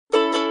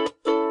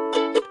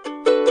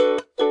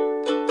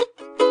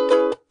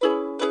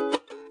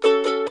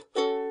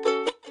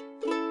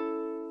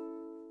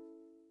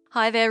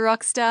Hi there,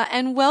 Rockstar,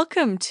 and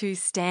welcome to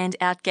Stand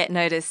Out, Get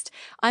Noticed.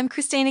 I'm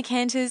Christina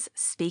Canters,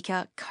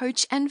 speaker,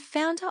 coach, and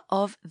founder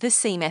of The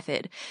C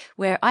Method,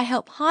 where I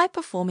help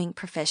high-performing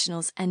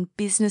professionals and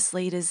business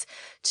leaders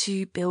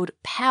to build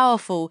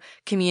powerful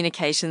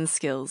communication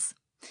skills.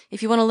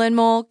 If you want to learn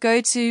more, go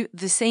to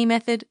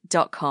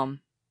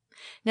thecmethod.com.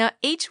 Now,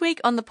 each week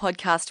on the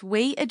podcast,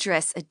 we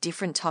address a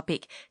different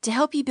topic to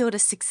help you build a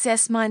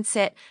success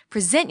mindset,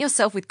 present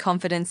yourself with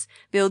confidence,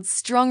 build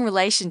strong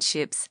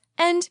relationships,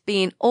 and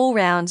be an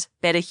all-round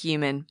better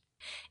human.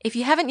 If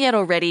you haven't yet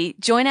already,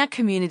 join our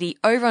community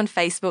over on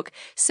Facebook,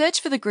 search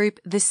for the group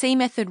The C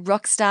Method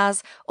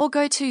Rockstars, or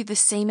go to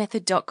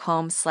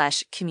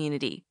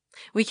thecmethod.com/community.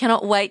 We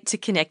cannot wait to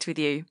connect with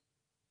you.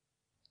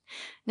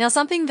 Now,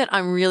 something that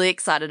I'm really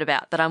excited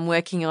about that I'm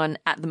working on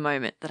at the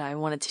moment that I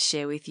wanted to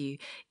share with you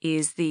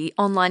is the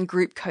online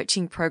group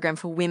coaching program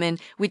for women,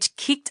 which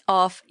kicked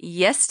off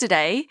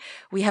yesterday.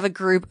 We have a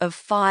group of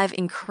 5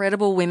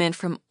 incredible women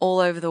from all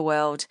over the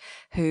world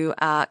who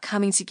are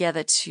coming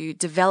together to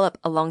develop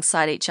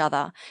alongside each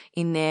other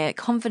in their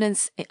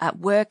confidence at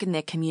work and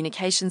their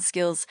communication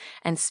skills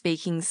and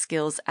speaking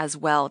skills as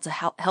well to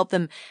help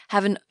them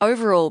have an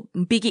overall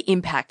bigger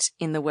impact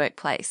in the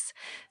workplace.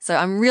 So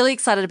I'm really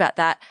excited about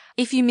that.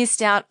 If you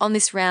missed out on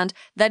this round,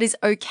 that is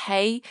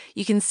okay.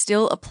 You can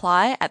still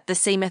apply at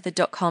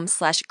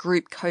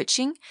thecmethod.com/group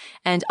coaching,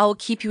 and I'll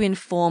keep you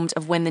informed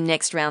of when the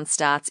next round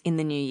starts in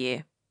the new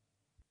year.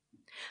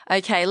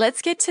 Okay,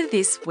 let's get to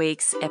this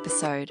week's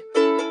episode.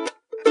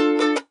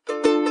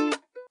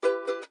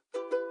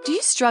 Do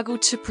you struggle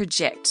to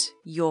project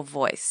your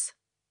voice?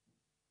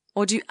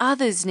 Or do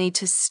others need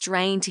to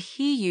strain to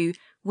hear you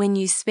when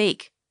you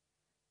speak?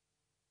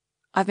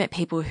 I've met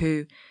people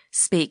who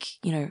speak,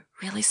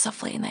 really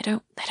softly and they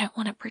don't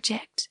want to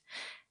project.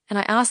 And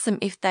I ask them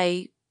if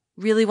they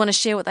really want to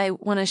share what they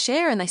want to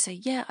share, and they say,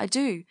 yeah, I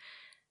do.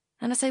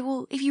 And I say,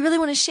 well, if you really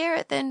want to share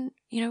it, then,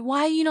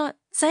 why are you not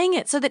saying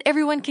it so that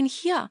everyone can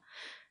hear?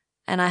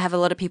 And I have a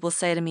lot of people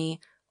say to me,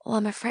 well,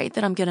 I'm afraid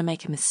that I'm going to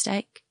make a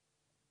mistake.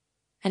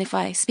 And if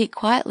I speak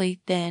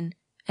quietly, and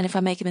if I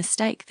make a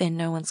mistake, then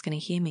no one's going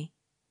to hear me.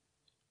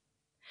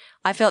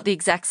 I felt the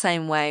exact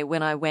same way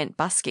when I went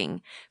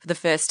busking for the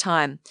first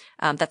time.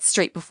 That's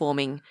street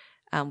performing.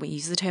 We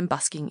use the term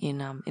busking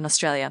in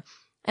Australia.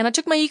 And I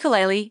took my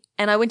ukulele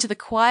and I went to the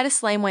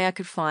quietest laneway I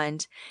could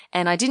find,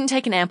 and I didn't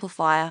take an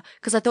amplifier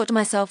because I thought to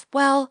myself,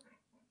 well,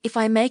 if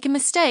I make a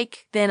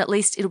mistake, then at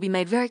least it'll be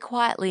made very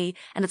quietly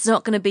and it's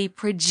not going to be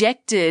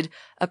projected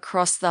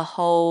across the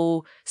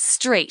whole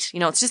street.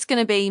 It's just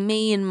going to be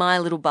me and my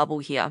little bubble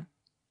here.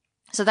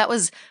 So that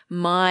was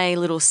my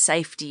little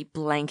safety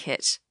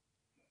blanket.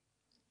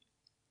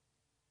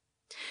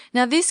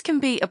 Now, this can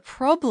be a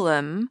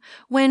problem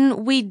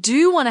when we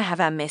do want to have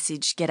our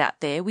message get out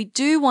there. We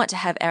do want to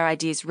have our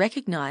ideas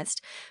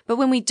recognized, but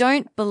when we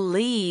don't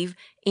believe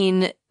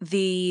in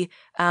the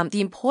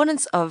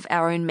importance of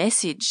our own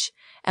message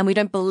and we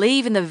don't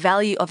believe in the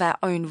value of our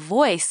own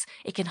voice,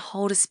 it can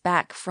hold us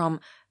back from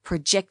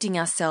projecting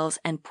ourselves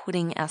and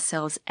putting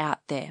ourselves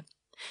out there.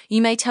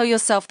 You may tell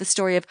yourself the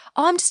story of,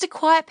 oh, I'm just a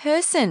quiet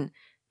person,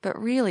 but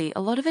really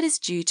a lot of it is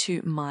due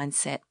to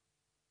mindset.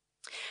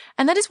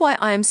 And that is why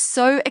I am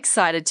so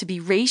excited to be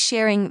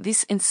resharing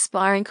this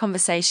inspiring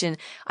conversation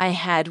I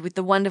had with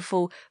the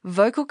wonderful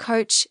vocal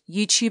coach,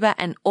 YouTuber,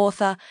 and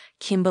author,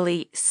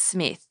 Kimberly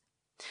Smith.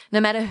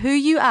 No matter who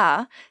you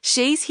are,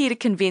 she's here to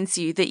convince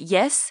you that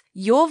yes,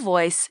 your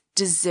voice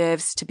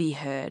deserves to be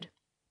heard.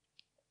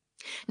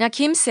 Now,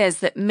 Kim says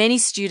that many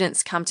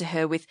students come to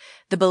her with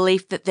the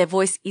belief that their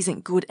voice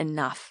isn't good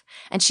enough,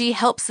 and she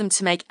helps them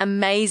to make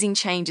amazing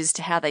changes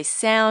to how they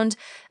sound,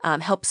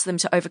 helps them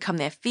to overcome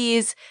their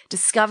fears,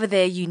 discover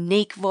their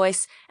unique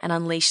voice, and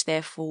unleash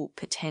their full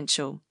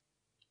potential.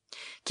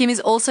 Kim is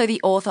also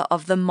the author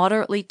of The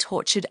Moderately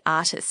Tortured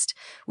Artist,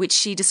 which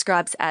she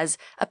describes as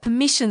a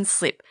permission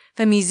slip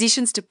for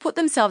musicians to put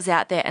themselves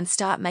out there and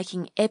start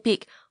making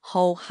epic,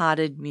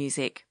 wholehearted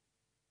music.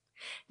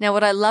 Now,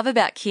 what I love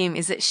about Kim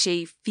is that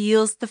she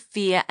feels the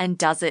fear and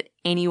does it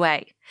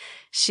anyway.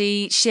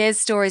 She shares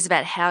stories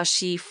about how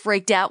she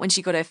freaked out when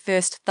she got her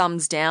first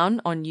thumbs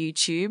down on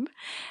YouTube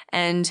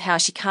and how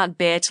she can't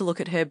bear to look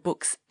at her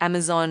book's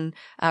Amazon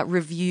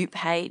review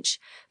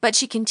page. But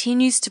she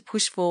continues to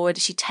push forward.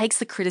 She takes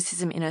the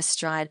criticism in her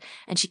stride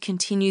and she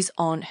continues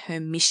on her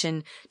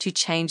mission to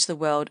change the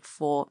world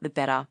for the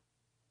better.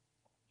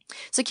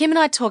 So Kim and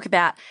I talk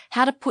about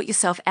how to put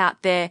yourself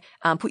out there,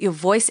 put your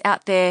voice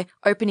out there,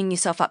 opening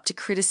yourself up to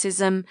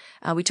criticism.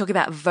 We talk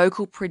about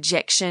vocal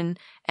projection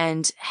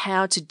and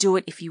how to do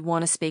it if you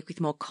want to speak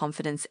with more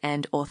confidence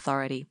and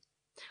authority.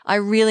 I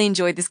really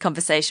enjoyed this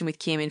conversation with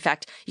Kim. In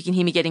fact, you can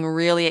hear me getting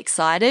really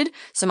excited,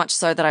 so much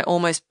so that I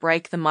almost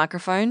break the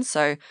microphone.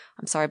 So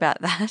I'm sorry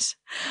about that.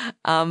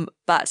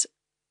 But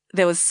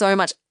there was so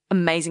much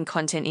amazing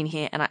content in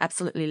here and I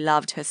absolutely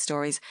loved her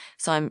stories.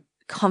 So I'm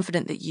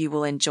confident that you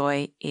will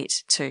enjoy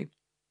it too.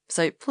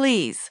 So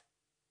please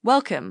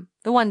welcome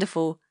the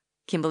wonderful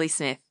Kimberly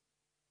Smith.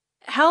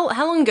 How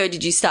long ago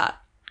did you start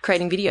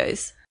creating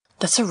videos?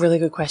 That's a really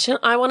good question.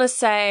 I want to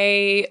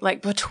say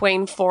like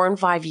between 4 and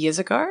 5 years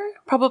ago,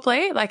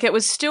 probably. Like it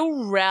was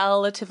still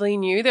relatively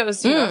new. There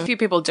was, a few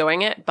people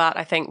doing it, but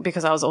I think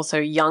because I was also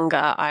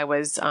younger, I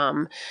was,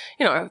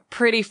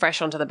 pretty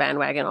fresh onto the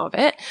bandwagon of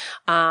it.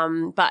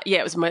 But yeah,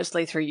 it was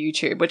mostly through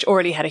YouTube, which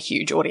already had a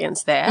huge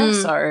audience there.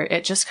 So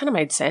it just kind of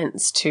made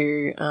sense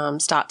to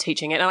start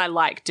teaching it. And I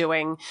like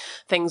doing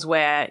things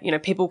where,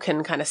 people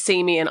can kind of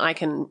see me and I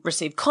can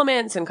receive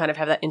comments and kind of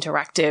have that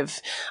interactive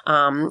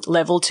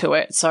level to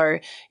it. So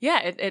yeah,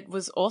 it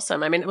was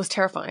awesome. I mean, it was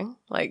terrifying.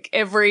 Like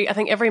I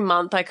think every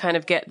month I kind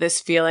of get this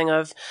feeling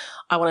of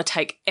I want to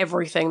take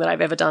everything that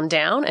I've ever done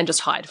down and just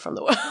hide from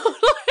the world.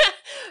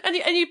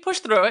 And you push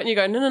through it and you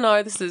go,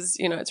 no, this is,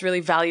 it's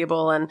really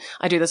valuable and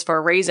I do this for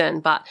a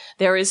reason. But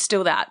there is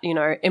still that,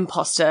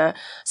 imposter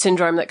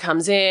syndrome that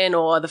comes in,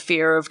 or the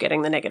fear of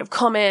getting the negative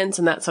comments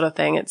and that sort of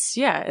thing.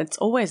 It's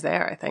always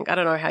there, I think. I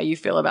don't know how you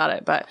feel about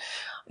it, but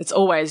it's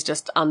always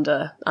just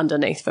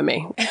underneath for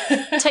me.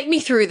 Take me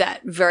through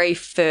that very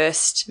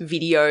first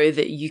video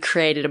that you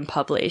created and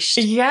published.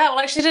 Yeah, well,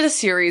 I actually did a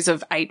series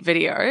of 8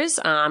 videos,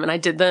 and I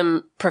did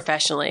them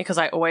professionally because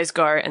I always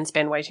go and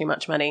spend way too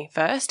much money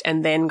first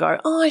and then go,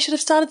 I should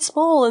have started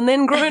small and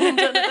then grown and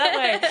done it that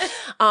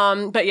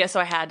way. But yeah,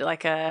 so I had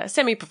like a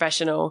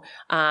semi-professional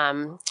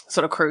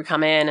sort of crew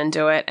come in and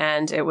do it,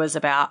 and it was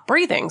about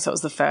breathing. So it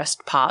was the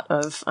first part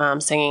of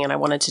singing, and I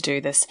wanted to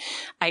do this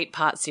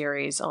 8-part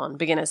series on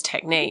beginner's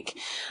technique.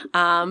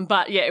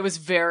 But yeah, it was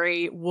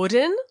very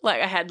wooden.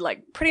 Like I had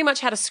pretty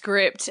much had a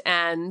script,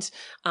 and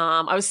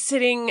I was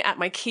sitting at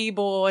my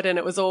keyboard, and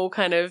it was all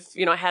kind of,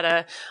 I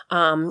had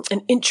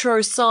an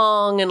intro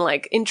song and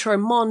intro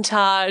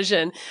montage,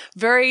 and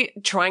very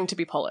trying to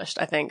be polished.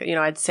 I think,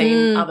 I'd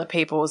seen other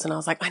people's and I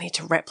was like, I need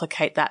to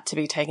replicate that to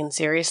be taken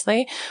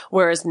seriously.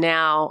 Whereas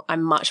now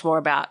I'm much more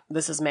about,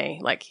 this is me,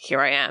 like here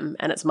I am,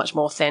 and it's much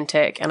more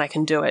authentic and I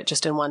can do it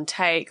just in one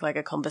take, like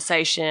a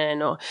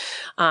conversation or,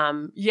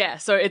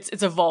 so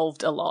it's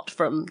evolved a lot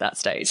from that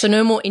stage. So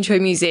no more intro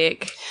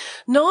music?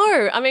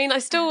 No, I mean, I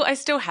still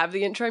have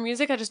the intro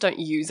music. I just don't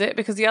use it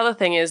because the other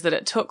thing is that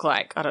it took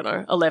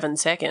 11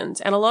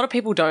 seconds, and a lot of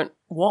people don't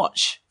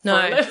watch for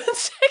 11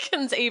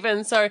 seconds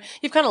even. So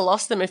you've kind of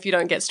lost them if you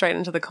don't get straight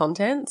into the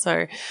content.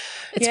 So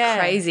it's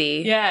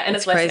crazy. Yeah, and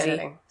it's less crazy.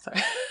 editing. So.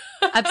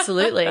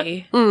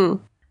 Absolutely.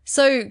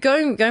 So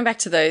going back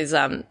to those,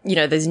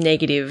 those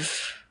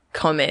negative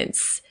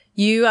comments,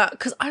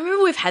 because I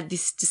remember we've had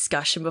this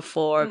discussion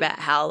before about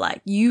how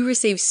you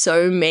receive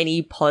so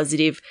many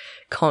positive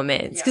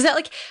comments.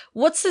 Because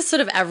what's the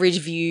sort of average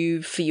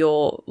view for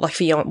your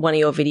one of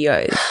your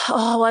videos?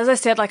 Oh, well, as I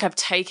said, I've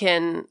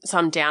taken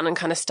some down and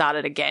kind of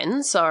started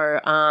again. So,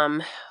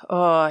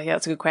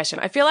 that's a good question.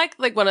 I feel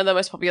like one of the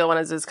most popular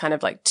ones is kind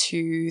of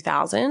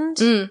 2,000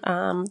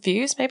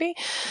 views, maybe.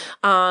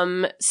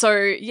 So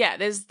yeah,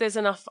 there's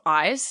enough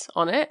eyes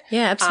on it.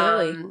 Yeah,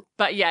 absolutely.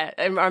 But yeah,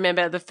 I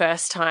remember the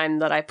first time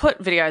that I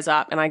put videos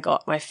up and I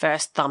got my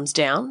first thumbs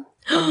down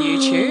on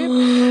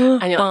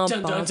YouTube, and you're like,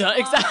 dun, dun, dun.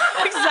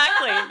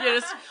 Exactly. You're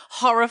just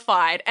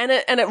horrified. And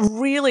it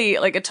really,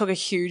 it took a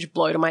huge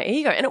blow to my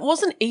ego. And it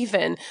wasn't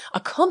even a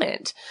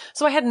comment.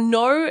 So I had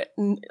no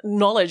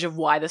knowledge of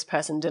why this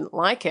person didn't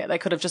like it. They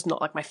could have just not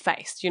liked my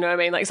face. Do you know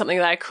what I mean? Something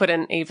that I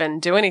couldn't even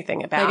do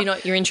anything about. Maybe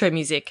not your intro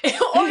music.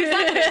 Oh,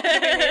 exactly.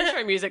 The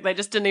intro music. They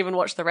just didn't even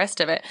watch the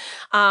rest of it.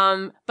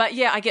 But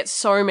yeah, I get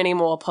so many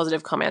more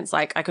positive comments.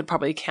 I could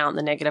probably count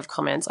the negative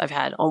comments I've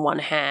had on one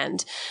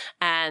hand.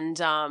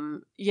 And,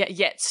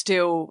 yet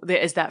still there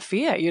is that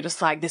fear. You're just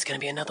there's going to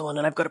be another one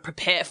and I've got to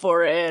prepare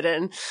for it.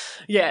 And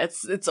yeah,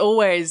 it's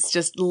always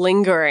just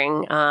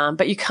lingering.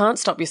 But you can't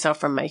stop yourself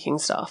from making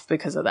stuff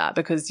because of that,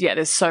 because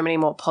there's so many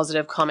more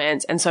positive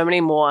comments and so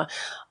many more,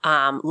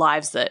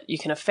 lives that you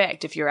can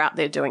affect if you're out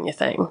there doing your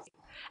thing.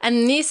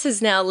 And this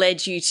has now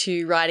led you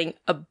to writing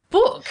a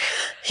book.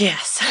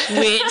 Yes.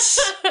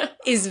 Which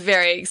is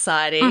very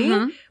exciting.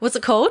 Mm-hmm. What's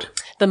it called?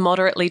 The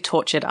Moderately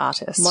Tortured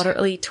Artist.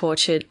 Moderately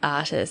Tortured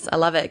Artist. I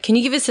love it. Can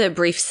you give us a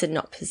brief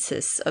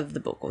synopsis of the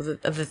book or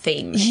of the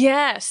theme?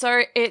 Yeah.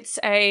 So it's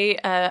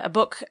a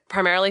book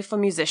primarily for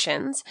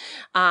musicians,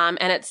 and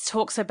it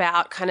talks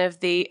about kind of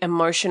the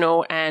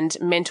emotional and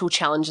mental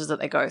challenges that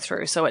they go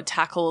through. So it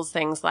tackles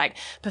things like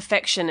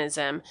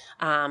perfectionism,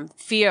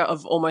 fear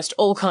of almost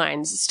all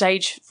kinds,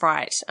 stage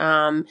fright,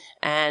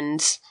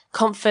 and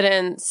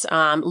confidence,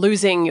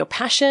 losing your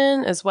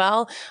passion as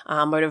well,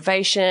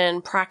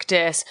 motivation,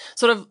 practice,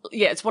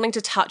 it's wanting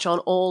to touch on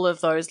all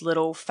of those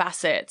little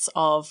facets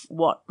of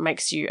what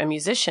makes you a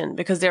musician,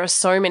 because there are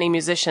so many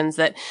musicians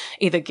that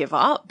either give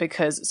up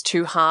because it's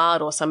too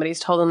hard, or somebody's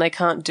told them they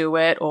can't do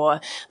it,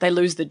 or they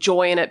lose the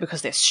joy in it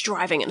because they're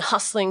striving and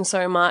hustling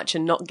so much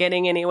and not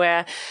getting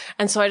anywhere.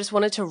 And so I just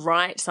wanted to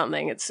write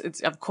something.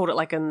 I've called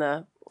it in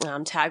the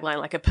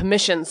tagline, a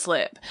permission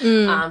slip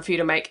for you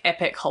to make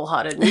epic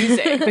wholehearted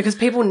music, because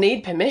people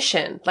need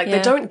permission. They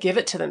don't give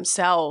it to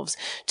themselves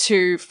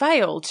to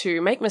fail,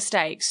 to make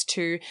mistakes,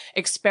 to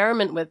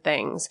experiment with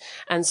things.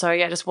 And so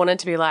I just wanted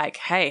to be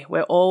hey,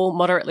 we're all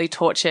moderately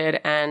tortured,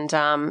 and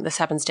this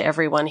happens to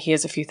everyone.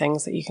 Here's a few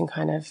things that you can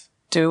kind of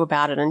do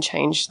about it and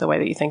change the way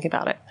that you think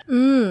about it.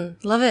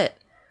 Love it.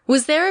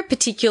 Was there a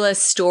particular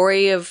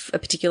story of a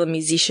particular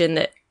musician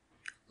that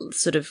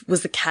sort of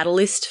was the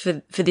catalyst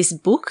for this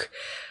book?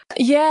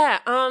 Yeah.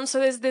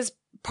 So there's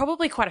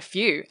probably quite a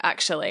few,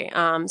 actually.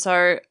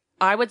 So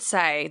I would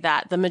say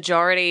that the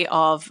majority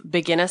of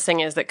beginner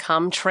singers that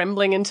come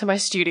trembling into my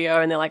studio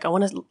and they're like, I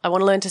want to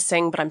learn to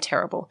sing, but I'm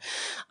terrible.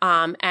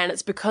 And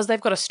it's because they've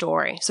got a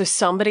story. So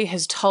somebody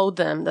has told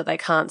them that they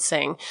can't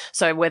sing.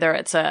 So whether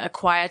it's a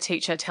choir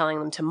teacher telling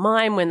them to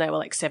mime when they were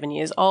like 7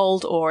 years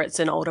old, or it's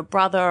an older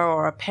brother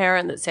or a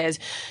parent that says,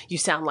 you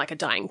sound like a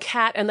dying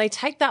cat. And they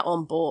take that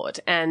on board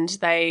and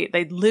they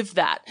live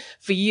that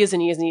for years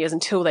and years and years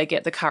until they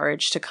get the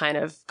courage to kind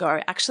of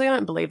go, actually, I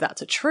don't believe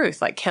that's a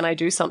truth. Like, can I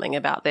do something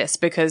about this?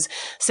 Because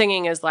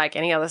singing is like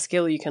any other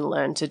skill, you can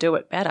learn to do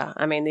it better.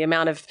 I mean, the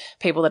amount of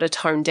people that are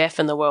tone deaf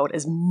in the world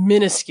is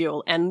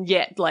minuscule. And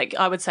yet, like,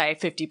 I would say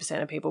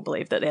 50% of people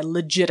believe that they're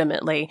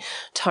legitimately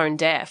tone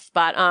deaf.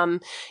 But,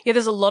 yeah,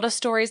 there's a lot of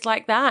stories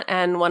like that.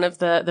 And one of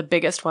the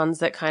biggest ones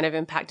that kind of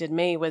impacted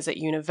me was at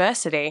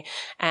university.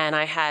 And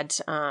I had,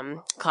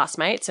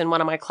 classmates, and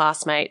one of my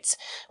classmates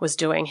was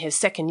doing his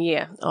second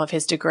year of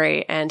his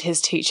degree. And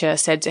his teacher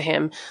said to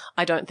him,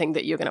 I don't think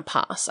that you're going to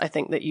pass. I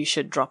think that you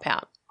should drop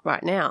out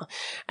right now.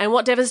 And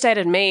what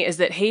devastated me is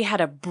that he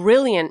had a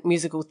brilliant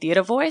musical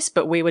theatre voice,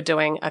 but we were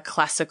doing a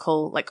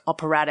classical, like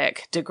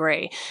operatic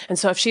degree. And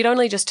so if she'd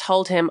only just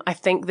told him, I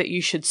think that you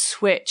should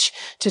switch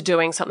to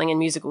doing something in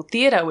musical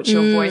theatre, which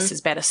your voice is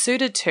better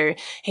suited to,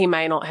 he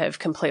may not have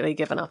completely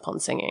given up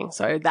on singing.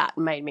 So that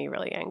made me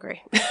really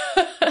angry.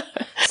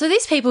 So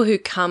these people who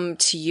come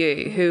to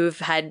you, who have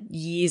had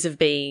years of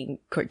being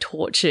quote,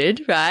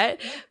 tortured,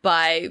 right,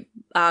 by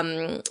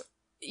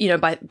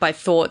by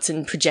thoughts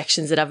and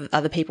projections that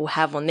other people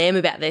have on them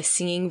about their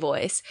singing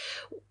voice,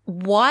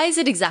 why is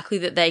it exactly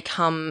that they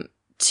come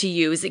to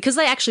you? Is it because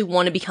they actually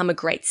want to become a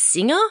great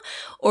singer,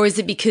 or is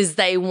it because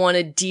they want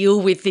to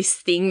deal with this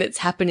thing that's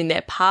happened in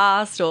their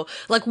past? Or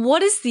like,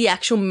 what is the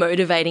actual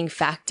motivating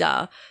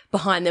factor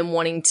behind them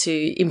wanting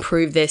to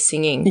improve their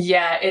singing?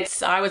 Yeah,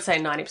 I would say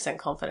 90%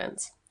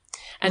 confidence.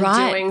 And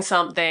doing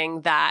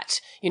something that,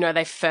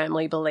 they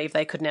firmly believe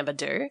they could never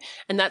do.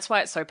 And that's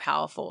why it's so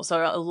powerful. So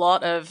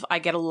I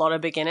get a lot of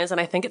beginners, and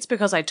I think it's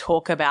because I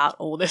talk about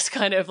all this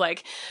kind of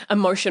like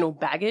emotional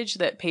baggage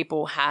that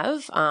people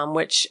have,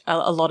 which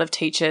a lot of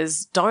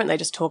teachers don't. They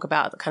just talk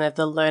about kind of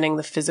the learning,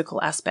 the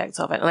physical aspects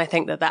of it. And I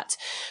think that that's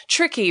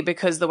tricky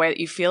because the way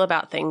that you feel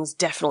about things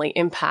definitely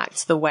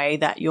impacts the way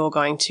that you're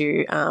going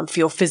to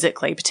feel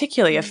physically,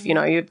 particularly if,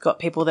 you've got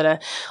people that are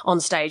on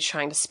stage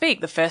trying to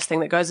speak. The first thing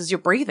that goes is your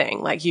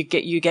breathing. Like you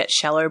get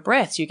shallow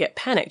breaths, you get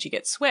panicked, you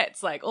get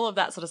sweats, like all of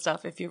that sort of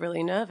stuff if you're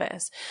really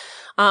nervous.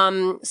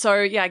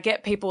 So yeah, I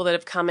get people that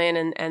have come in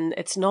and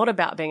it's not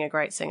about being a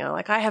great singer.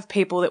 Like I have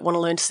people that want to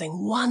learn to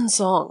sing one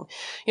song,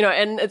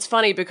 and it's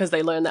funny because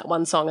they learn that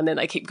one song and then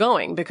they keep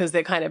going because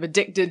they're kind of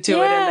addicted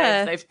to it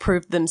and they've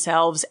proved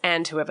themselves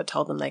and whoever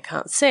told them they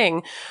can't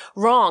sing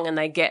wrong, and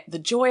they get the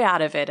joy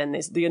out of it and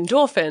there's the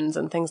endorphins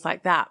and things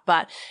like that.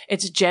 But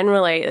it's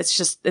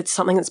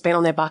something that's been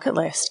on their bucket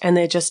list and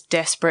they're just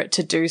desperate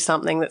to do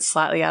something that's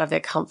slightly out of their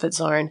comfort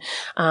zone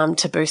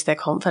to boost their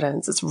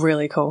confidence. It's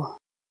really cool.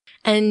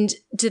 And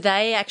do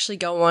they actually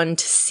go on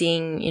to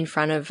sing in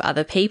front of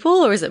other people,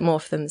 or is it more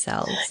for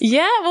themselves?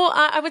 Yeah, well,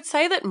 I would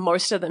say that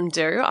most of them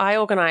do. I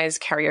organise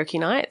karaoke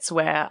nights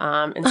where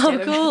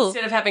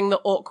instead of having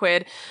the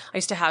awkward, I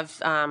used to have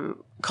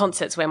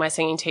concerts where my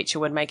singing teacher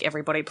would make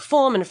everybody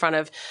perform in front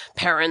of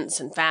parents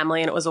and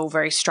family, and it was all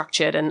very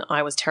structured, and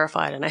I was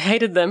terrified and I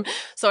hated them.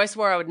 So I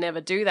swore I would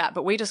never do that.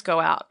 But we just go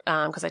out,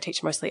 because I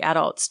teach mostly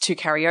adults, to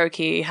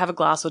karaoke, have a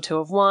glass or two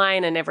of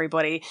wine, and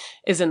everybody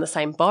is in the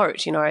same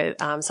boat.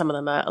 Some of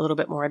them are a little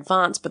bit more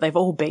advanced, but they've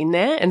all been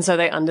there. And so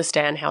they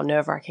understand how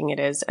nerve-wracking it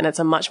is. And it's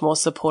a much more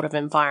supportive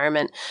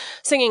environment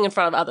singing in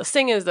front of other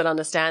singers that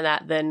understand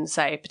that than,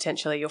 say,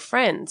 potentially your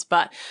friends.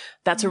 But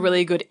that's a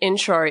really good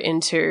intro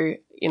into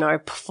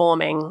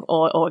performing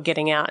or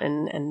getting out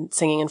and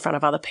singing in front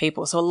of other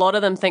people. So a lot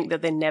of them think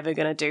that they're never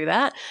going to do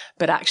that,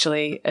 but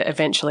actually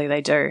eventually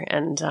they do.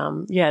 And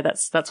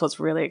that's what's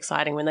really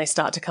exciting when they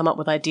start to come up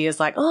with ideas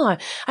like, oh,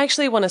 I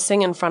actually want to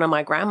sing in front of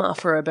my grandma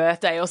for her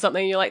birthday or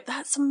something. You're like,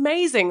 that's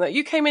amazing that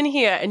you came in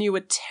here and you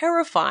were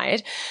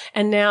terrified.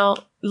 And now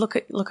look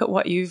at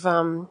what you've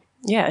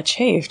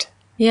achieved.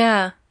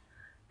 Yeah.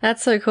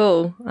 That's so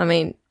cool. I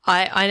mean,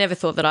 I never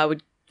thought that I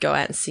would go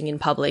out and sing in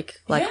public,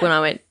 when I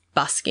went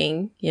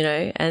busking,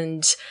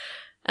 and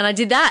I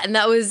did that, and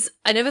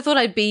I never thought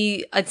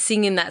I'd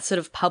sing in that sort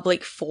of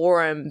public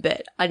forum,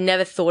 but I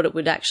never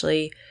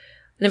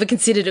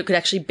considered it could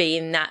actually be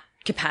in that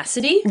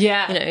capacity.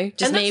 Yeah.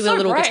 Just me with a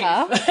little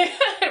guitar.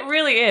 It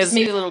really is. Just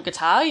me with a little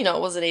guitar, it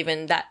wasn't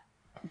even that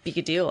big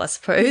a deal, I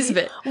suppose,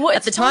 but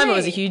at the time it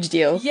was a huge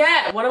deal.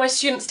 Yeah, one of my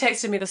students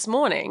texted me this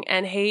morning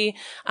and he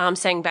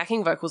sang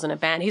backing vocals in a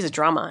band. He's a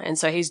drummer, and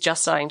so he's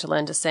just starting to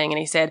learn to sing, and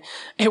he said,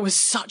 it was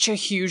such a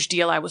huge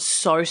deal. I was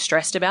so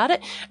stressed about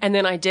it, and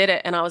then I did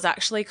it, and I was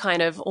actually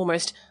kind of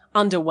almost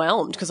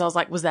underwhelmed because I was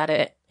like, was that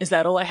it? Is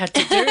that all I had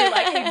to do?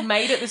 Like, he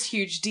made it this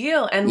huge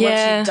deal. And once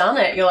you've done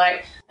it, you're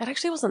like, that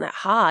actually wasn't that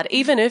hard.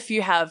 Even if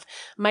you have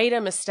made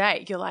a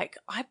mistake, you're like,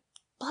 I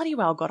bloody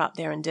well got up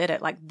there and did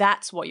it. Like,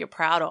 that's what you're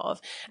proud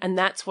of. And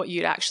that's what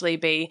you'd actually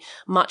be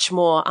much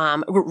more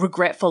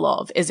regretful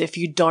of, is if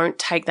you don't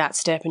take that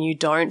step and you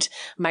don't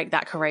make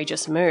that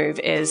courageous move,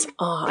 is,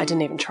 oh, I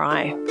didn't even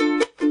try.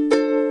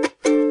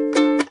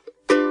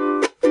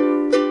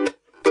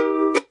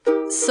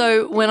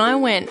 So when I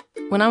went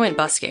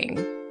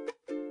busking,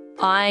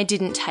 I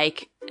didn't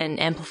take an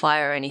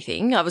amplifier or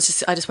anything. I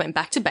just went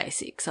back to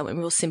basics. I went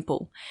real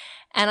simple.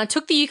 And I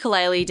took the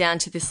ukulele down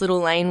to this little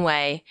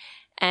laneway,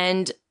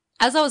 and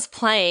as I was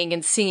playing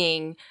and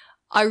singing,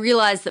 I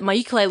realized that my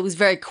ukulele was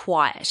very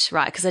quiet,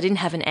 right? Because I didn't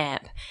have an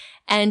amp.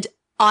 And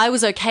I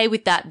was okay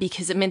with that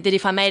because it meant that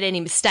if I made any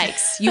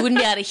mistakes, you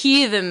wouldn't be able to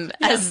hear them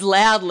as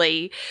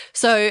loudly.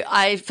 So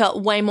I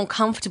felt way more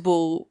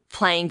comfortable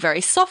playing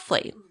very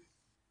softly.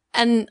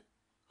 And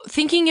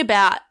thinking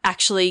about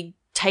actually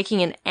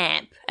taking an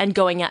amp and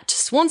going out to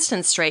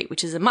Swanston Street,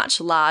 which is a much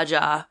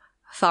larger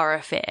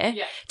thoroughfare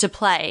to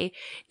play,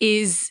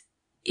 is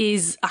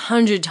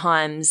 100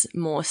 times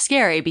more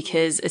scary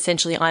because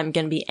essentially I'm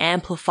going to be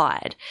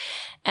amplified.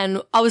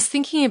 And I was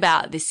thinking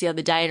about this the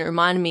other day, and it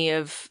reminded me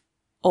of,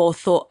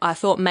 I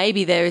thought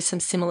maybe there is some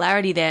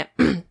similarity there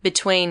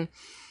between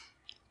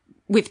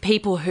with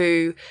people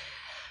who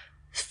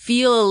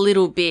feel a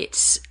little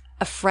bit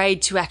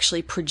afraid to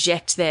actually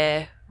project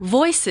their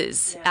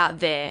voices out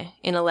there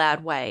in a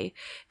loud way.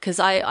 Because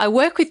I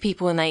work with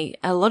people, and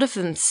a lot of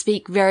them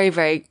speak very,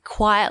 very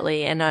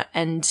quietly,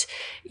 and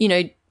you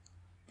know,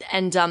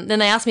 and then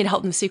they ask me to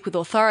help them speak with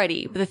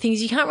authority. But the thing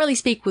is, you can't really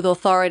speak with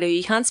authority.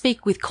 You can't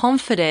speak with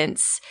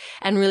confidence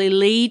and really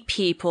lead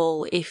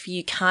people if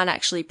you can't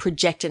actually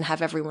project and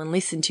have everyone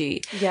listen to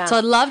you. Yeah. So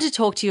I'd love to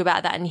talk to you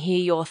about that and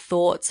hear your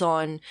thoughts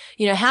on,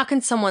 you know, how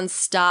can someone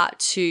start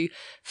to,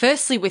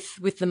 firstly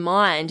with the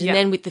mind and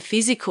then with the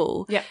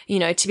physical, you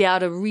know, to be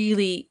able to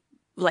really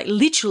like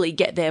literally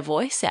get their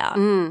voice out.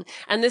 And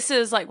this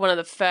is like one of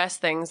the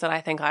first things that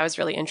I think I was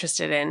really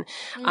interested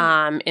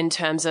in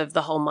terms of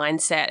the whole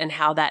mindset and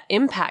how that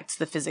impacts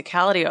the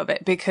physicality of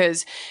it.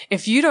 Because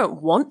if you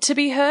don't want to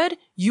be heard,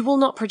 you will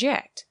not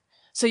project.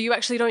 So you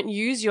actually don't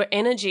use your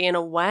energy in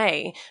a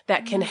way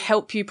that can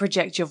help you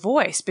project your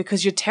voice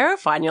because you're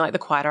terrified and you're like, the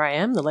quieter I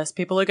am, the less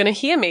people are going to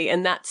hear me,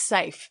 and that's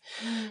safe.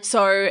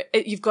 So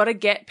you've got to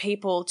get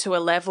people to a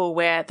level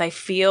where they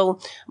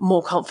feel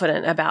more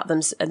confident about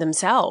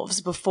themselves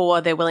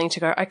before they're willing to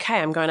go, okay,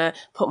 I'm going to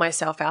put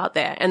myself out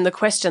there. And the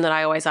question that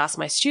I always ask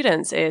my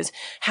students is,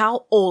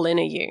 how all in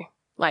are you?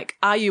 Like,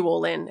 are you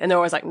all in? And they're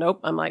always like, nope.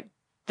 I'm like,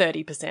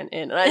 30%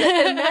 in. And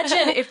I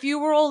imagine if you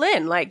were all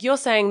in, like you're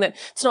saying that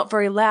it's not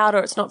very loud or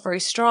it's not very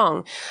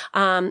strong.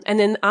 And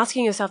then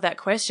asking yourself that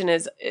question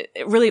is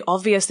really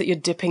obvious that you're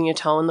dipping your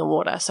toe in the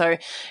water. So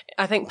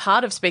I think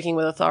part of speaking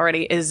with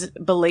authority is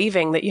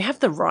believing that you have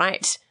the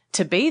right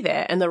to be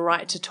there and the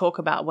right to talk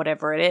about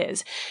whatever it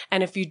is.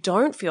 And if you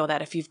don't feel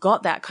that, if you've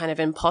got that kind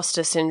of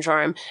imposter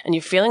syndrome and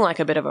you're feeling like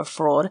a bit of a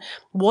fraud,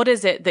 what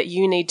is it that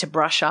you need to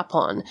brush up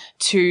on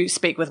to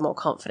speak with more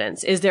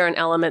confidence? Is there an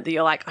element that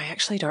you're like, I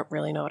actually don't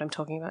really know what I'm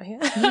talking about here?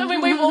 I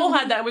mean, we've all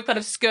had that. We've kind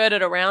of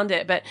skirted around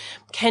it, but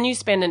can you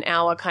spend an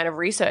hour kind of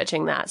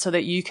researching that so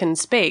that you can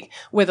speak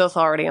with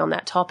authority on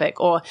that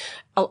topic? Or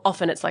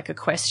often it's like a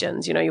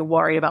questions, you know, you're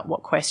worried about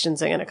what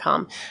questions are going to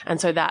come.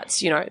 And so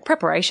that's, you know,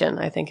 preparation,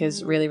 I think,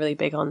 is really, really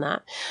big on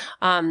that.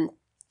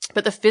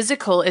 But the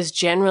physical is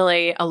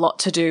generally a lot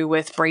to do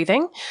with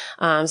breathing.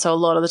 So a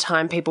lot of the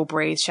time people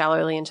breathe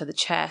shallowly into the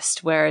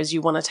chest, whereas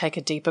you want to take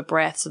a deeper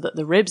breath so that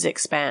the ribs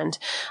expand,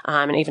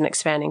 and even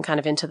expanding kind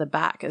of into the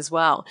back as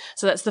well.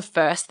 So that's the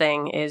first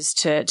thing, is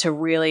to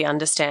really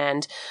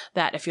understand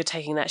that if you're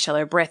taking that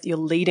shallow breath, you're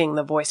leading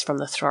the voice from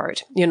the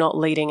throat. You're not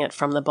leading it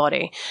from the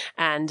body.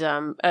 And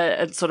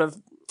a sort of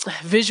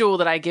visual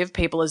that I give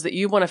people is that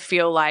you want to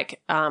feel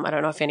like, I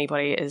don't know if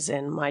anybody is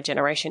in my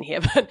generation here,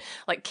 but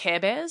like Care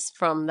Bears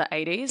from the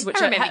 80s,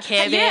 which I remember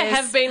Care Bears.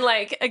 Have been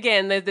like,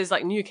 again, there's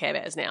like new Care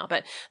Bears now,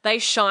 but they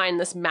shine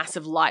this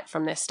massive light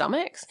from their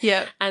stomachs.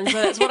 Yeah. And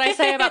so that's what I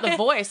say about the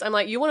voice. I'm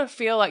like, you want to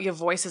feel like your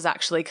voice is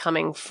actually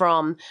coming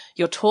from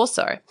your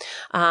torso.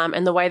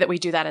 And the way that we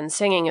do that in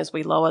singing is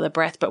we lower the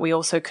breath, but we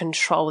also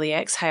control the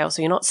exhale.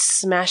 So you're not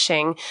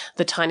smashing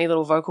the tiny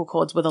little vocal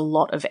cords with a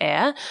lot of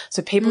air.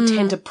 So people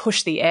tend to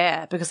push the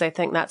air because they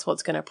think that's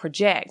what's going to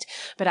project,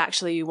 but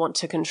actually you want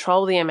to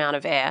control the amount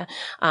of air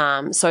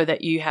so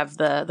that you have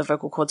the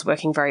vocal cords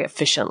working very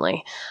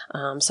efficiently.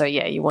 So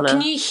yeah, you want to.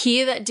 Can you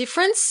hear that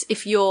difference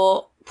if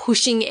you're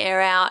pushing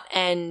air out,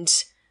 and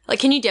like,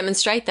 can you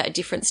demonstrate that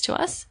difference to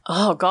us?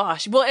 Oh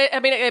gosh. Well,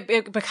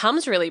 it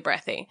becomes really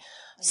breathy.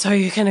 So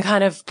you can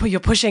kind of you're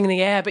pushing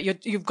the air, but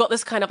you've got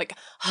this kind of like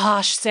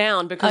harsh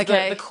sound because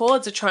the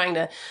chords are trying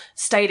to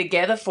stay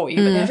together for you,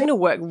 but they're having to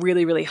work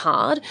really, really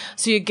hard.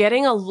 So you're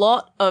getting a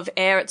lot of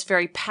air. It's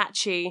very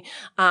patchy,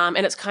 and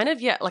it's kind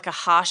of like a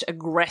harsh,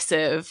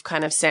 aggressive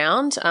kind of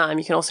sound.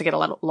 You can also get a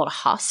lot of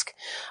husk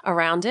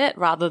around it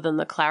rather than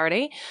the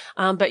clarity.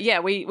 But yeah,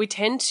 we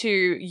tend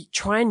to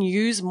try and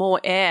use more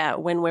air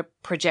when we're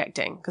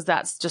projecting because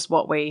that's just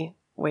what we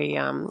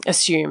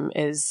assume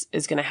is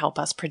going to help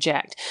us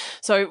project.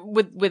 So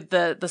with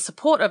the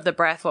support of the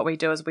breath, what we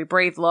do is we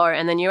breathe low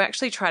and then you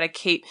actually try to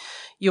keep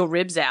your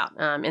ribs out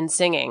in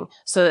singing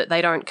so that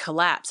they don't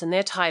collapse, and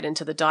they're tied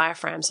into the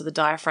diaphragm. So the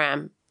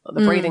diaphragm,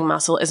 the breathing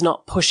muscle, is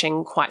not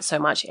pushing quite so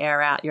much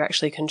air out. You're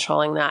actually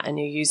controlling that, and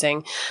you're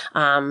using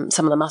some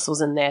of the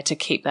muscles in there to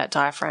keep that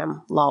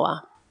diaphragm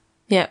lower.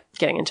 Yeah.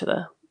 Getting into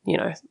the,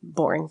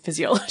 boring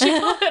physiology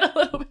of it a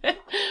little bit.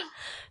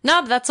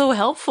 No, but that's all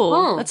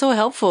helpful. That's all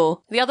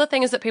helpful. The other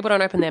thing is that people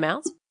don't open their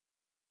mouths.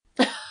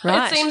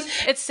 Right.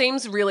 It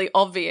seems really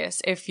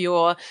obvious if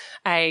you're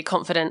a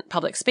confident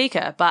public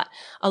speaker, but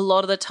a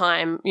lot of the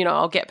time,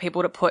 I'll get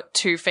people to put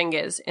 2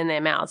 fingers in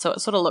their mouth, so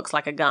it sort of looks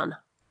like a gun.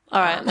 All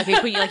right, you're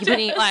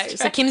putting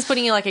so Kim's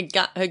putting like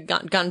her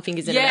gun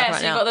fingers in her mouth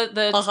right now. Yeah,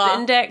 so you've got the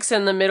index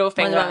and the middle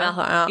finger,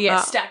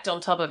 stacked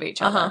on top of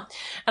each other.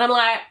 And I'm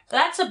like,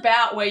 that's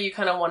about where you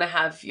kind of want to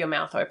have your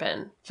mouth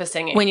open for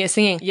singing. When you're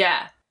singing.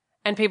 Yeah.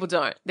 And people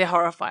don't. They're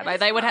horrified.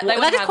 Like they would have.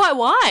 That is quite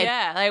wide.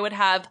 Yeah, they would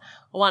have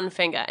 1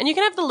 finger, and you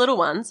can have the little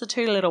ones, the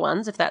 2 little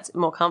ones, if that's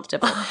more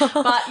comfortable.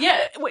 But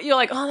yeah, you're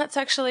like, oh, that's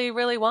actually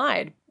really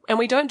wide, and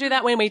we don't do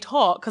that when we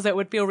talk because it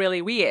would feel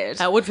really weird.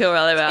 That would feel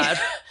really bad.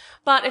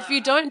 But if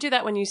you don't do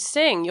that when you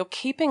sing, you're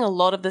keeping a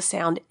lot of the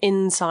sound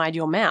inside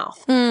your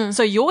mouth.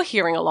 So you're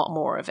hearing a lot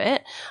more of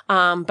it,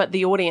 but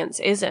the audience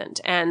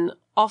isn't. And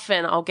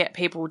often I'll get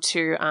people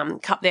to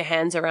cup their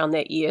hands around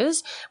their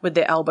ears with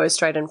their elbows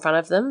straight in front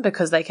of them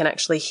because they can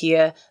actually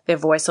hear their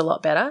voice a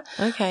lot better.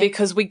 Okay.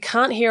 Because we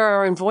can't hear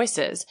our own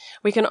voices.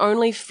 We can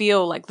only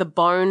feel like the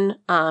bone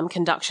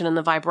conduction and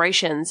the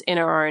vibrations in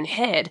our own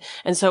head.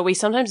 And so we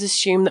sometimes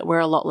assume that we're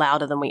a lot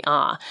louder than we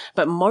are.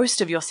 But most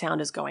of your sound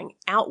is going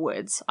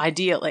outwards,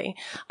 ideally.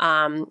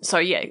 So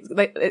yeah,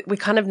 we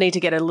kind of need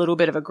to get a little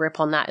bit of a grip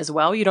on that as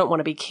well. You don't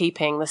want to be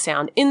keeping the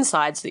sound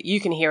inside so that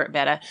you can hear it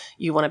better.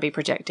 You want to be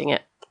projecting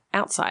it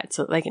outside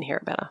so that they can hear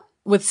it better.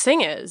 With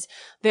singers,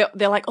 they're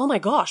like, oh my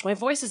gosh, my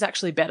voice is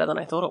actually better than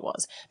I thought it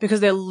was, because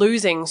they're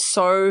losing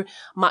so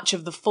much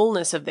of the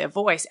fullness of their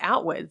voice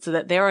outwards so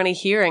that they're only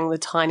hearing the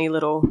tiny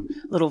little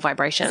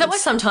vibrations. Is that why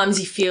sometimes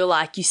you feel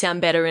like you sound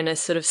better in a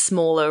sort of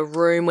smaller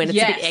room when it's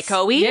a bit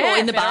echoey, or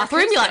in the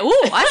bathroom? You're like,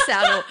 ooh,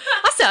 I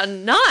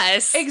sound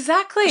nice.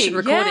 Exactly. I should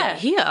record it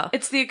here.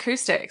 It's the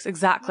acoustics.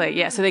 Exactly.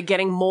 Yeah. So they're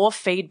getting more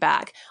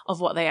feedback of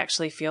what they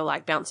actually feel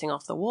like bouncing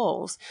off the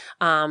walls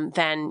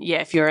than,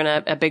 if you're in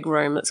a big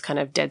room that's kind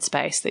of dead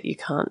space that you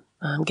can't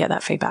get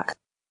that feedback.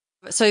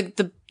 So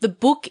the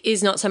book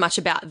is not so much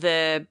about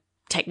the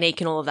technique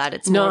and all of that.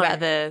 It's more about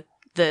the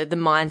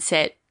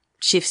mindset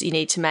shifts you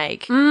need to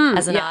make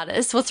as an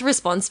artist. What's the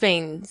response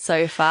been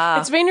so far?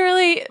 It's been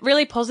really,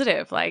 really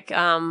positive. Like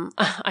I remember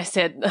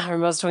I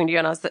was talking to you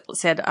and I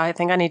said, I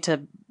think I need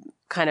to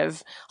kind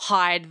of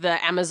hide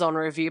the Amazon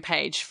review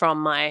page from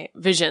my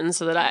vision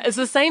so that it's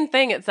the same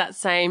thing. It's that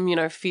same,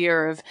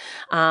 fear of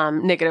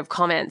negative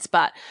comments,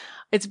 but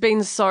it's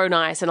been so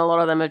nice, and a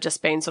lot of them have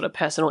just been sort of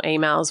personal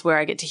emails where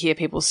I get to hear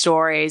people's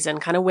stories and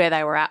kind of where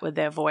they were at with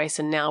their voice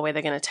and now where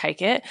they're going to take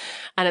it.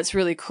 And it's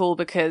really cool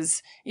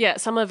because,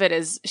 some of it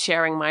is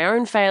sharing my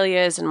own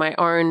failures and my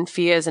own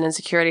fears and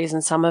insecurities,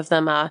 and some of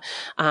them are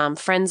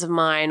friends of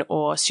mine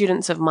or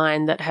students of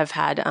mine that have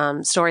had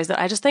stories that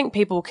I just think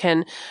people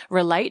can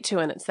relate to.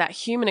 And it's that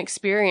human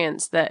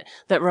experience that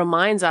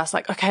reminds us,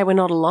 like, okay, we're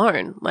not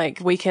alone.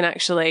 Like, we can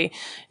actually,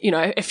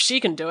 if she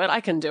can do it,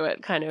 I can do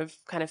it, kind of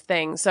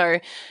thing. So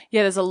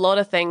there's a lot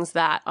of things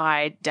that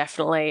I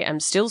definitely am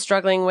still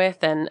struggling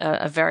with and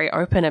are very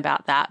open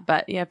about that.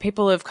 But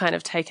people have kind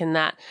of taken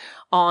that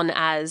on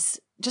as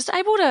just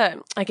able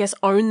to, I guess,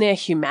 own their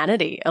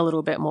humanity a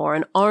little bit more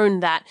and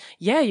own that,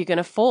 you're going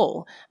to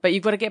fall, but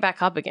you've got to get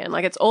back up again.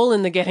 Like, it's all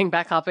in the getting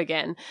back up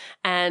again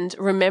and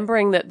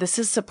remembering that this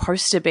is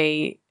supposed to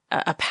be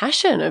a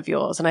passion of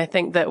yours. And I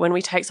think that when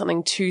we take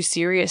something too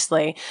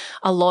seriously,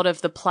 a lot of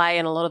the play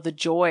and a lot of the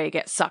joy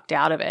gets sucked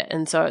out of it.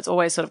 And so it's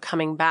always sort of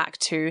coming back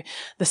to,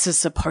 this is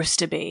supposed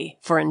to be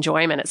for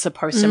enjoyment. It's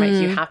supposed to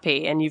make you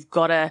happy. And you've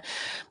got to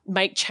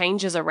make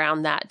changes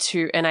around that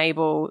to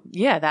enable,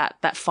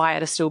 that fire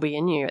to still be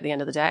in you at the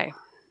end of the day.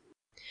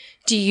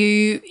 Do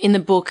you, in the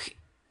book,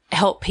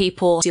 help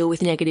people deal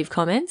with negative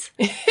comments?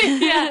 So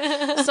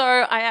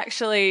I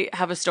actually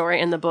have a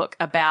story in the book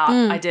about,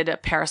 I did a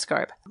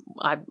Periscope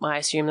I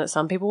assume that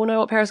some people will know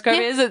what Periscope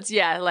is. It's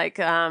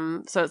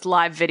so it's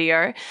live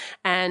video.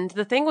 And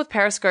the thing with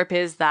Periscope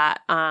is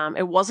that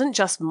it wasn't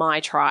just my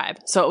tribe.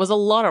 So it was a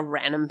lot of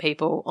random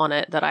people on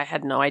it that I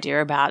had no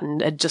idea about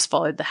and had just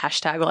followed the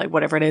hashtag or like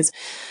whatever it is.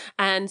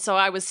 And so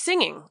I was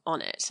singing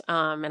on it.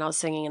 And I was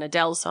singing an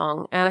Adele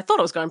song and I thought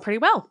it was going pretty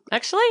well,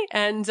 actually.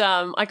 And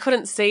I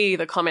couldn't see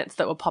the comments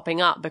that were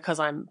popping up because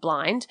I'm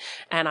blind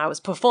and I was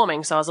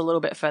performing. So I was a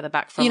little bit further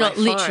back from You're my not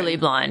phone. literally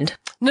blind.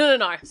 No.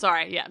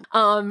 Sorry. Yeah.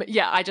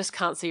 I just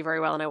can't see very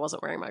well and I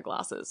wasn't wearing my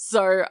glasses.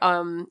 So,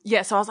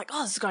 so I was like,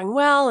 oh, this is going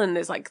well. And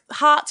there's like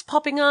hearts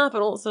popping up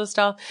and all that sort of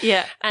stuff.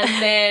 Yeah. And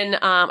then,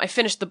 I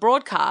finished the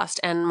broadcast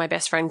and my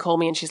best friend called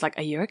me and she's like,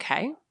 are you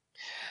okay?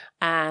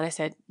 And I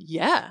said,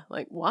 yeah,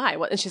 like, why?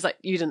 What? And she's like,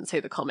 you didn't see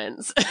the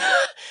comments.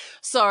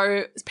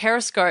 So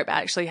Periscope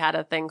actually had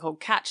a thing called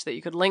Catch that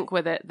you could link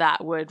with it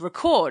that would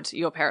record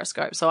your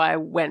Periscope. So I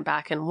went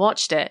back and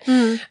watched it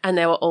and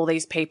there were all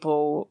these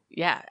people,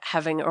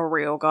 having a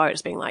real go,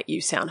 just being like,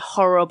 you sound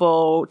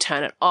horrible,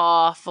 turn it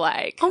off.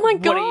 Like, oh my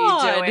God. What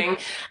are you doing?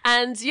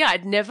 And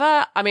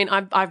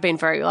I've been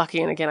very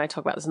lucky. And again, I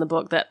talk about this in the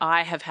book that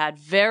I have had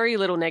very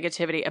little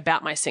negativity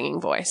about my singing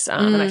voice.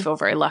 And I feel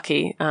very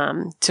lucky,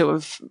 to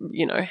have,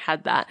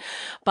 had that.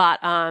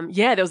 But,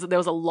 there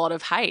was a lot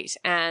of hate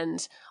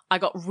and I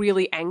got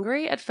really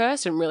angry at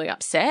first and really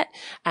upset.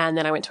 And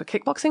then I went to a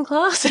kickboxing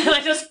class and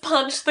I just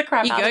punched the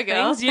crap out of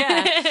things.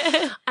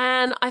 Yeah.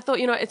 And I thought,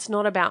 it's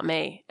not about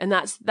me. And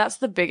that's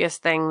the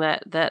biggest thing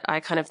that I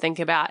kind of think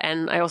about.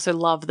 And I also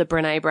love the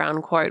Brene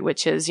Brown quote,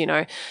 which is,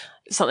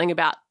 something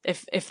about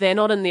if they're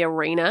not in the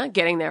arena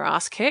getting their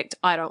ass kicked,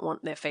 I don't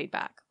want their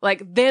feedback.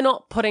 Like they're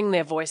not putting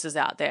their voices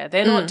out there.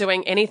 They're not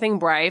doing anything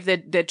brave.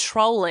 They're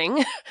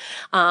trolling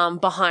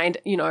behind,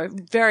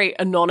 very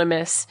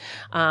anonymous,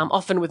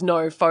 often with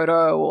no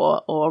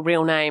photo or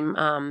real name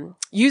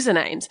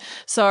usernames.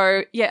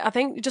 So I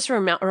think just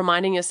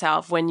reminding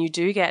yourself when you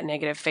do get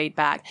negative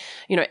feedback,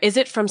 is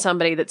it from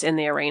somebody that's in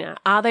the arena?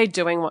 Are they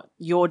doing what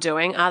you're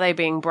doing? Are they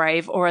being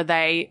brave or are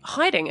they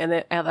hiding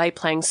and are they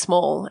playing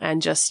small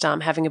and just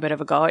having a bit of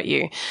a go at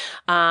you?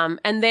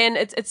 And then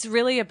it's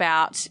really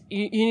about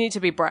you need to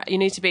be you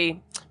need to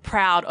be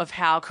proud of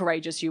how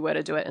courageous you were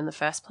to do it in the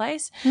first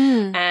place.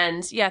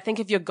 And I think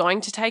if you're going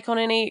to take on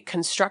any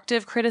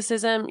constructive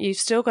criticism, you've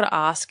still got to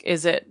ask,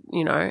 is it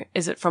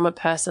from a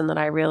person that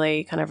I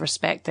really kind of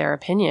respect their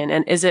opinion?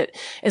 And is it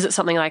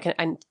something I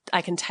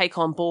can take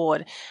on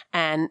board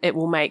and it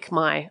will make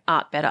my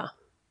art better?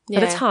 Yeah.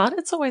 But it's hard.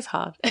 It's always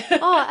hard.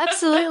 Oh,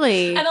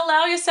 absolutely. And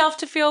allow yourself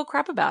to feel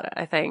crap about it,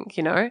 I think,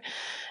 You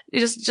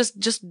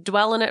just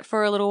dwell in it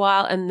for a little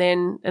while and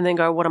then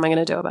go, what am I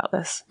going to do about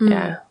this?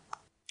 Yeah.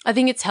 I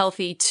think it's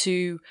healthy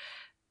to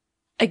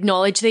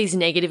acknowledge these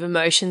negative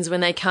emotions when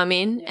they come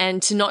in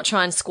and to not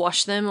try and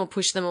squash them or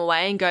push them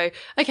away and go,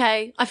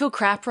 okay, I feel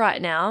crap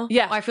right now.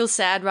 Yeah. I feel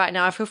sad right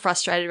now. I feel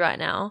frustrated right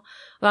now.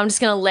 But I'm just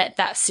going to let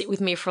that sit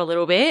with me for a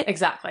little bit.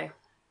 Exactly.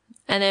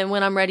 And then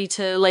when I'm ready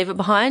to leave it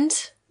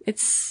behind,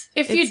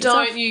 If you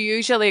don't, you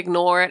usually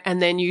ignore it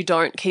and then you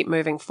don't keep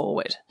moving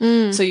forward.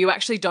 So you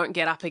actually don't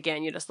get up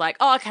again. You're just like,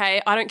 oh,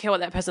 okay, I don't care what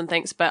that person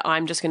thinks, but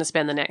I'm just going to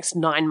spend the next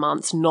 9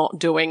 months not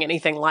doing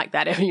anything like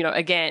that,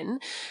 again,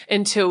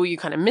 until you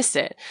kind of miss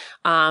it.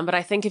 But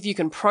I think if you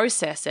can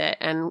process it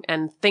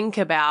and think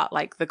about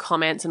like the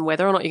comments and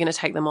whether or not you're going to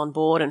take them on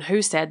board and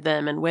who said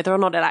them and whether or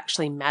not it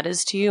actually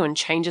matters to you and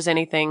changes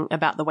anything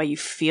about the way you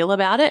feel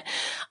about it,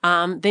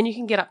 then you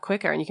can get up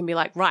quicker and you can be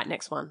like, right,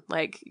 next one.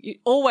 Like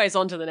always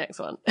on to the next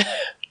one.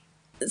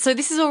 So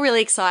this is all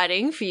really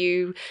exciting for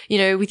you,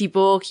 with your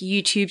book,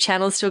 YouTube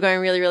channel still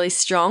going really, really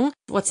strong.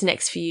 What's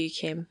next for you,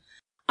 Kim?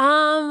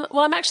 Well,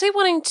 I'm actually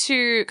wanting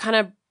to kind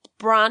of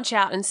branch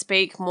out and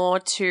speak more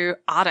to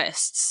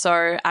artists.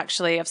 So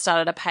actually I've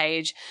started a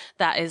page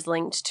that is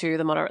linked to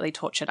the Moderately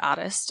Tortured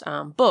Artist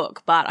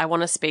book, but I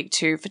want to speak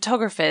to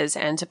photographers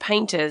and to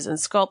painters and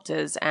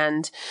sculptors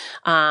and,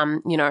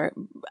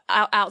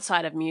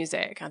 outside of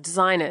music,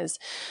 designers,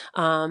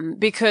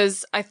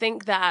 because I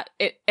think that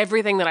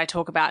everything that I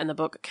talk about in the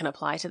book can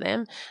apply to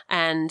them.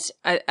 And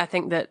I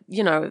think that,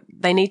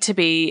 they need to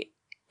be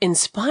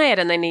inspired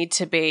and they need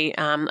to be,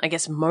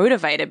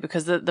 motivated,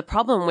 because the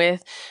problem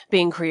with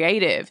being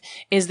creative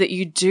is that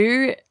you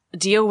do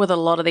deal with a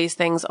lot of these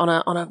things on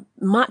a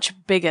much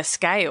bigger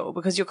scale,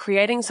 because you're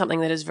creating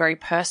something that is very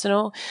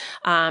personal.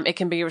 It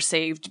can be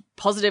received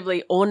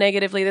positively or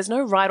negatively. There's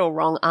no right or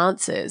wrong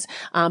answers,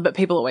 but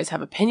people always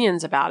have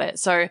opinions about it.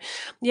 So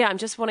I'm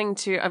just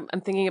I'm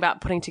thinking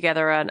about putting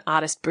together an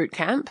artist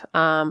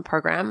bootcamp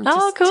program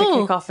to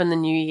kick off in the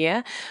new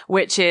year,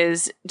 which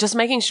is just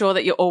making sure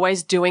that you're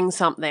always doing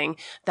something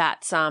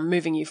that's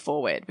moving you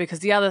forward. Because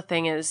the other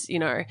thing is,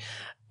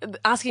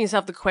 asking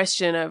yourself the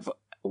question of,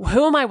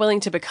 who am I willing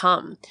to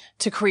become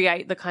to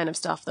create the kind of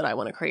stuff that I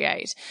want to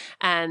create?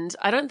 And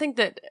I don't think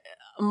that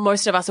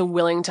most of us are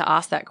willing to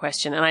ask that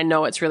question. And I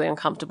know it's really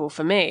uncomfortable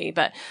for me,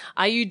 but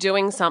are you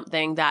doing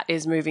something that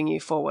is moving you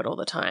forward all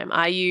the time?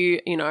 Are you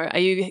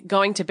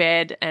going to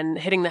bed and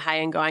hitting the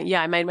hay and going,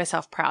 yeah, I made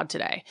myself proud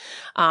today?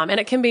 And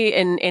it can be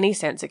in any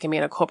sense. It can be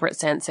in a corporate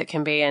sense. It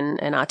can be in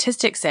an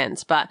artistic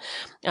sense. But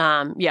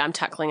I'm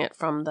tackling it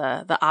from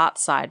the art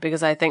side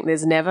because I think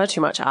there's never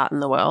too much art in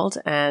the world.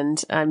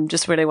 And I'm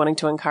just really wanting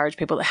to encourage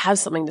people that have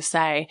something to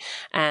say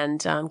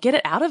and get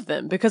it out of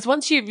them, because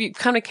once you've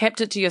kind of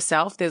kept it to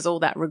yourself, there's all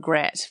that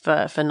regret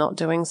for not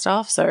doing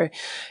stuff. So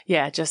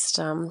yeah, just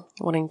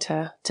wanting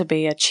to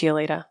be a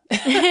cheerleader.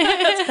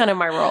 That's kind of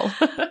my role.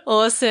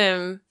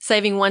 Awesome.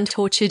 Saving one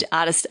tortured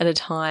artist at a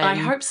time. I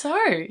hope so.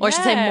 Or I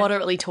should say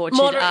moderately tortured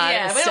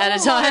artist at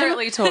a time.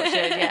 Moderately tortured,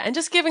 yeah. And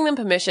just giving them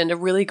permission to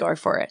really go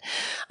for it.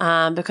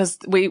 Because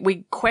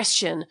we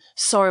question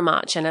so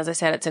much. And as I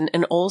said, it's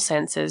in all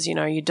senses.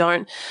 You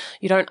don't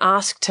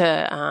ask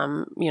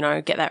to,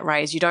 get that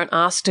raise. You don't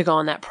ask to go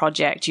on that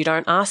project. You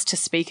don't ask to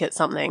speak at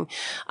something.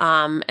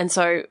 And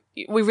so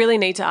we really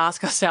need to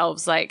ask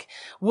ourselves, like,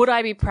 would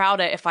I be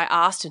prouder if I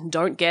asked and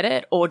don't get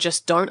it, or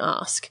just don't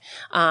ask?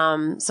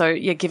 So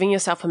yeah, giving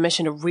yourself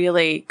permission to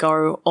really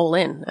go all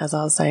in, as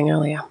I was saying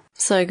earlier.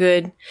 So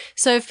good.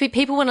 So if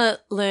people want to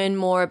learn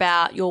more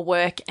about your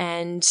work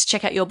and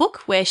check out your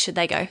book, where should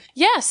they go?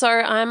 Yeah, so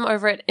I'm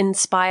over at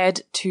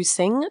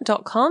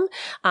inspiredtosing.com.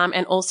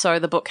 And also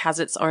the book has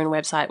its own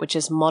website, which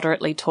is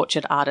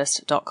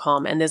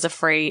moderatelytorturedartist.com. And there's a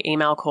free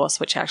email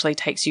course, which actually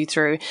takes you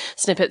through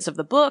snippets of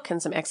the book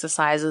and some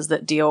exercises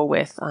that deal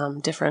with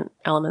different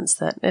elements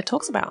that it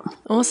talks about.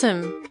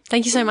 Awesome.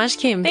 Thank you so much,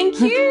 Kim.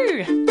 Thank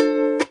you.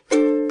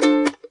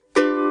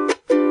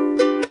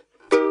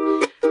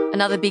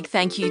 Another big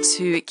thank you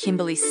to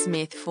Kimberly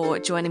Smith for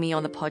joining me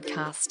on the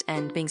podcast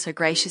and being so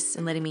gracious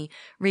and letting me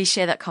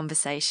reshare that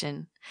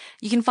conversation.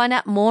 You can find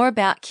out more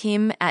about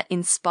Kim at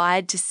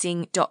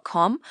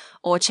inspiredtosing.com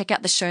or check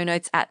out the show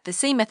notes at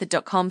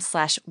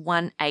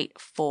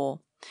thecmethod.com/184.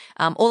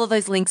 All of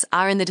those links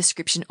are in the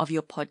description of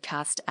your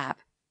podcast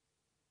app.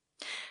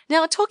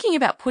 Now, talking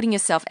about putting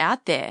yourself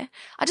out there,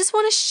 I just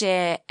want to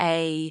share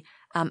a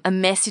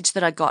message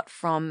that I got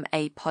from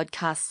a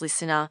podcast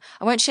listener.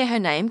 I won't share her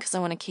name because I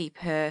want to keep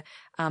her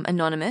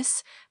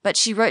anonymous, but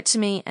she wrote to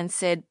me and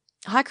said,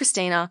 "Hi,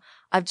 Christina.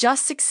 I've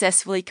just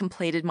successfully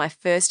completed my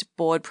first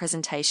board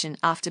presentation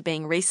after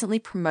being recently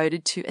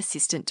promoted to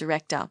assistant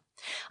director.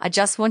 I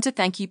just want to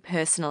thank you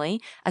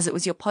personally, as it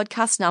was your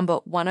podcast number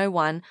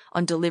 101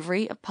 on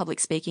delivery of public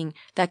speaking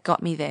that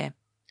got me there.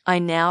 I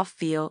now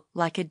feel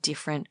like a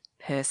different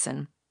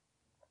person."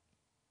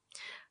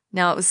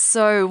 Now, it was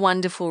so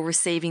wonderful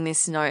receiving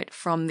this note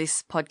from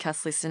this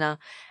podcast listener.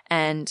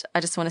 And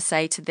I just want to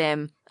say to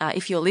them,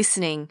 if you're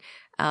listening,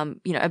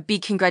 a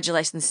big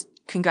congratulations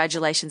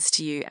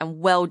to you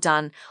and well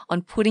done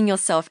on putting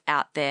yourself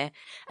out there.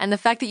 And the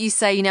fact that you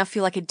say you now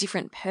feel like a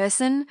different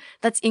person,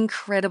 that's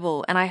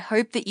incredible. And I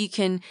hope that you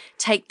can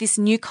take this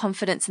new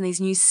confidence and these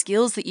new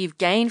skills that you've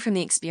gained from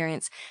the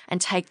experience and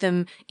take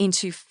them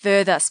into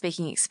further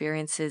speaking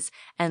experiences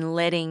and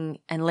letting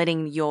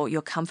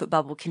your comfort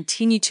bubble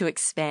continue to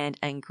expand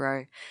and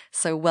grow.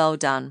 So well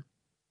done.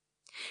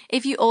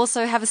 If you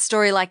also have a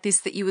story like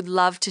this that you would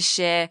love to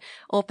share,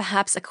 or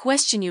perhaps a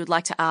question you would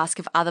like to ask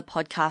of other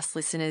podcast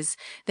listeners,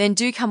 then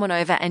do come on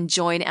over and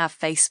join our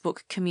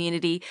Facebook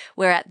community.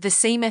 We're at The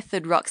C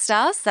Method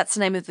Rockstars. That's the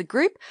name of the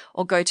group,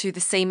 or go to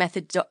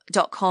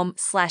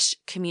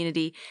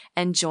thecmethod.com/community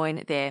and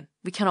join there.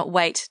 We cannot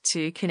wait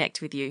to connect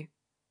with you.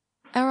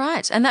 All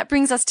right. And that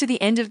brings us to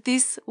the end of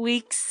this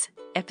week's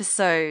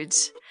episode.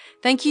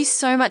 Thank you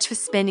so much for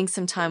spending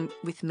some time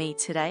with me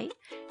today.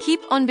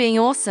 Keep on being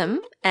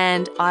awesome,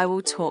 and I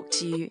will talk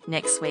to you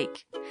next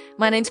week.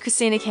 My name's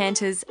Christina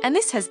Canters, and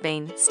this has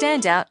been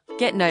Stand Out,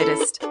 Get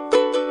Noticed.